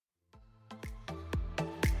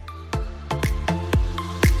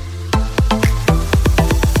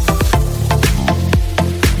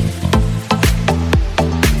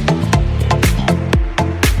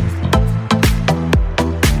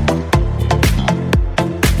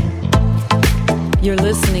You're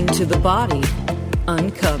listening to The Body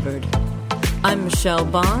Uncovered. I'm Michele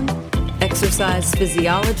Bond, exercise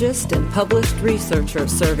physiologist and published researcher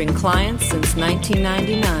serving clients since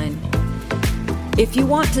 1999. If you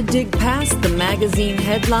want to dig past the magazine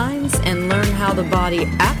headlines and learn how the body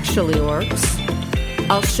actually works,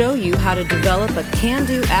 I'll show you how to develop a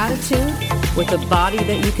can-do attitude with a body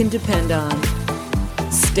that you can depend on.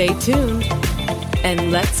 Stay tuned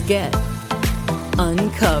and let's get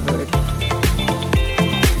uncovered.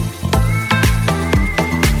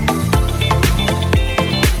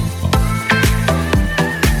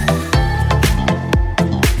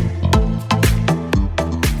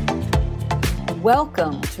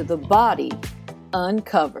 Welcome to The Body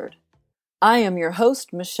Uncovered. I am your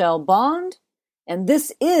host, Michele Bond, and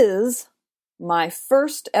this is my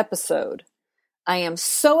first episode. I am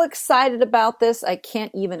so excited about this, I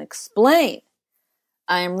can't even explain.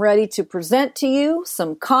 I am ready to present to you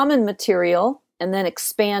some common material and then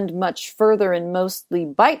expand much further in mostly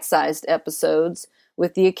bite-sized episodes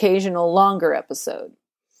with the occasional longer episode.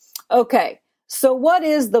 Okay, so what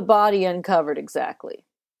is The Body Uncovered exactly?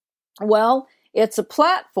 Well, it's a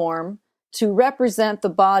platform to represent the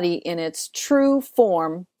body in its true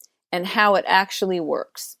form and how it actually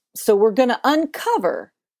works. So we're going to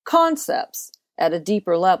uncover concepts at a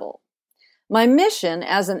deeper level. My mission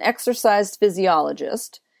as an exercise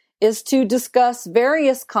physiologist is to discuss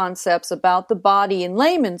various concepts about the body in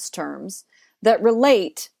layman's terms that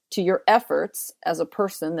relate to your efforts as a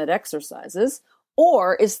person that exercises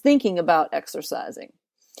or is thinking about exercising.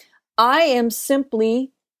 I am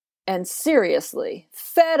simply and seriously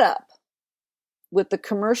fed up with the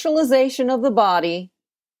commercialization of the body,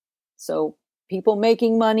 so people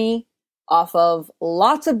making money off of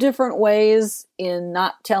lots of different ways in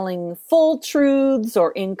not telling full truths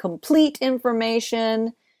or incomplete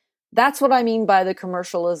information. That's what I mean by the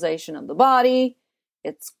commercialization of the body.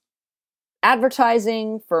 It's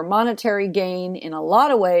advertising for monetary gain in a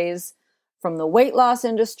lot of ways, from the weight loss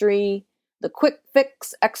industry, the quick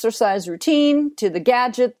fix exercise routine, to the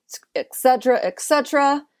gadgets, etc.,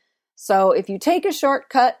 etc. So if you take a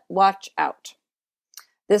shortcut, watch out.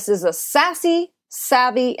 This is a sassy,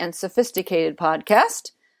 savvy, and sophisticated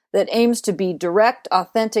podcast that aims to be direct,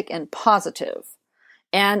 authentic, and positive.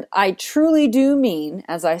 And I truly do mean,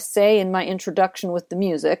 as I say in my introduction with the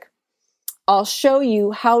music, I'll show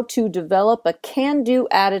you how to develop a can-do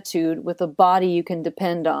attitude with a body you can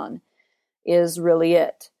depend on, is really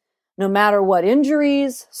it. No matter what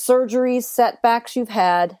injuries, surgeries, setbacks you've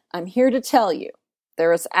had, I'm here to tell you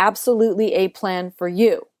there is absolutely a plan for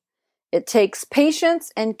you. It takes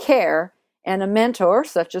patience and care and a mentor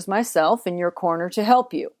such as myself in your corner to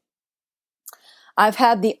help you. I've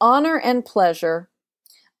had the honor and pleasure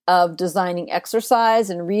of designing exercise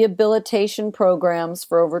and rehabilitation programs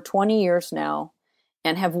for over 20 years now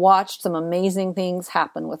and have watched some amazing things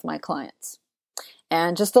happen with my clients.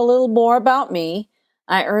 And just a little more about me.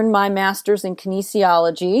 I earned my master's in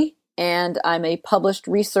kinesiology, and I'm a published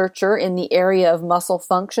researcher in the area of muscle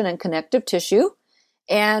function and connective tissue.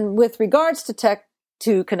 And with regards to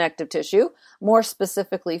connective tissue, more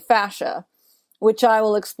specifically fascia, which I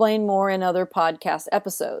will explain more in other podcast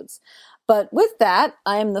episodes. But with that,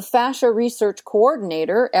 I am the fascia research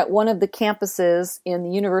coordinator at one of the campuses in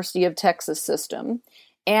the University of Texas system,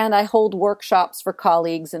 and I hold workshops for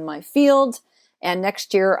colleagues in my field. And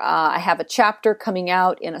next year, I have a chapter coming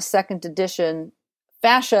out in a second edition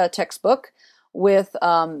fascia textbook with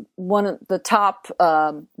one of the top,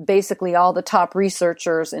 basically all the top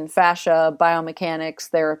researchers in fascia, biomechanics,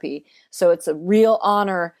 therapy. So it's a real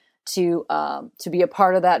honor to be a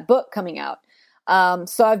part of that book coming out.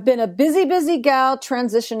 So I've been a busy gal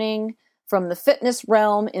transitioning from the fitness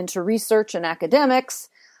realm into research and academics.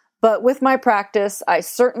 But with my practice, I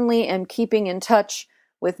certainly am keeping in touch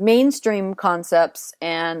with mainstream concepts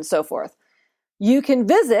and so forth. You can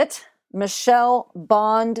visit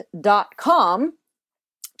michelebond.com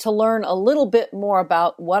to learn a little bit more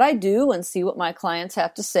about what I do and see what my clients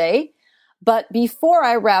have to say. But before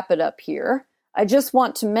I wrap it up here, I just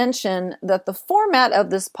want to mention that the format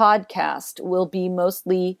of this podcast will be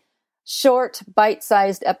mostly short,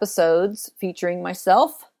 bite-sized episodes featuring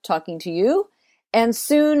myself talking to you. And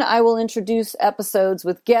soon I will introduce episodes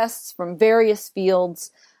with guests from various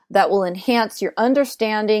fields that will enhance your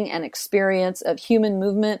understanding and experience of human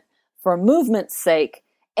movement for movement's sake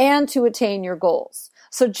and to attain your goals.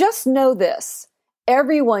 So just know this,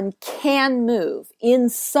 everyone can move in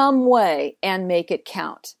some way and make it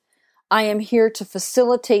count. I am here to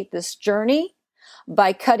facilitate this journey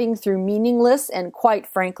by cutting through meaningless and quite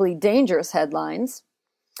frankly dangerous headlines,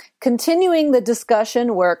 continuing the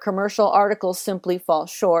discussion where commercial articles simply fall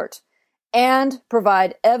short, and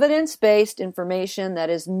provide evidence-based information that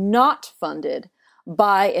is not funded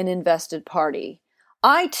by an invested party.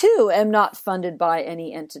 I too am not funded by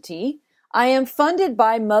any entity. I am funded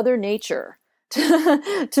by Mother Nature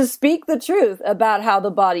to speak the truth about how the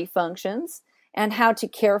body functions and how to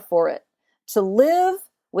care for it, to live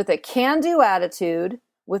with a can-do attitude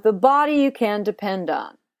with a body you can depend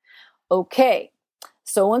on. Okay,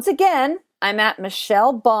 so once again, I'm at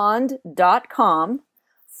michelebond.com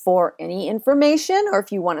for any information, or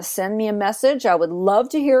if you want to send me a message. I would love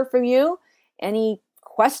to hear from you. Any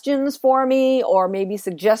questions for me, or maybe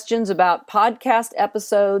suggestions about podcast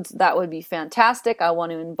episodes, that would be fantastic. I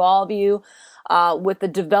want to involve you with the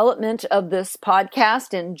development of this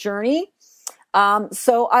podcast and journey.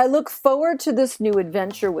 So I look forward to this new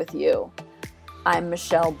adventure with you. I'm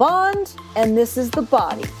Michele Bond, and this is The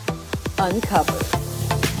Body Uncovered.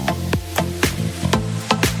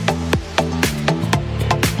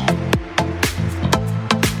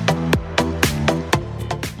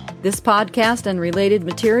 This podcast and related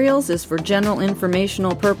materials is for general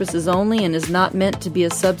informational purposes only and is not meant to be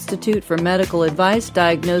a substitute for medical advice,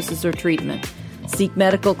 diagnosis, or treatment. Seek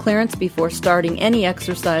medical clearance before starting any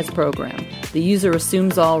exercise program. The user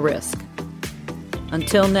assumes all risk.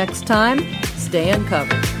 Until next time, stay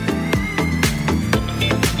uncovered.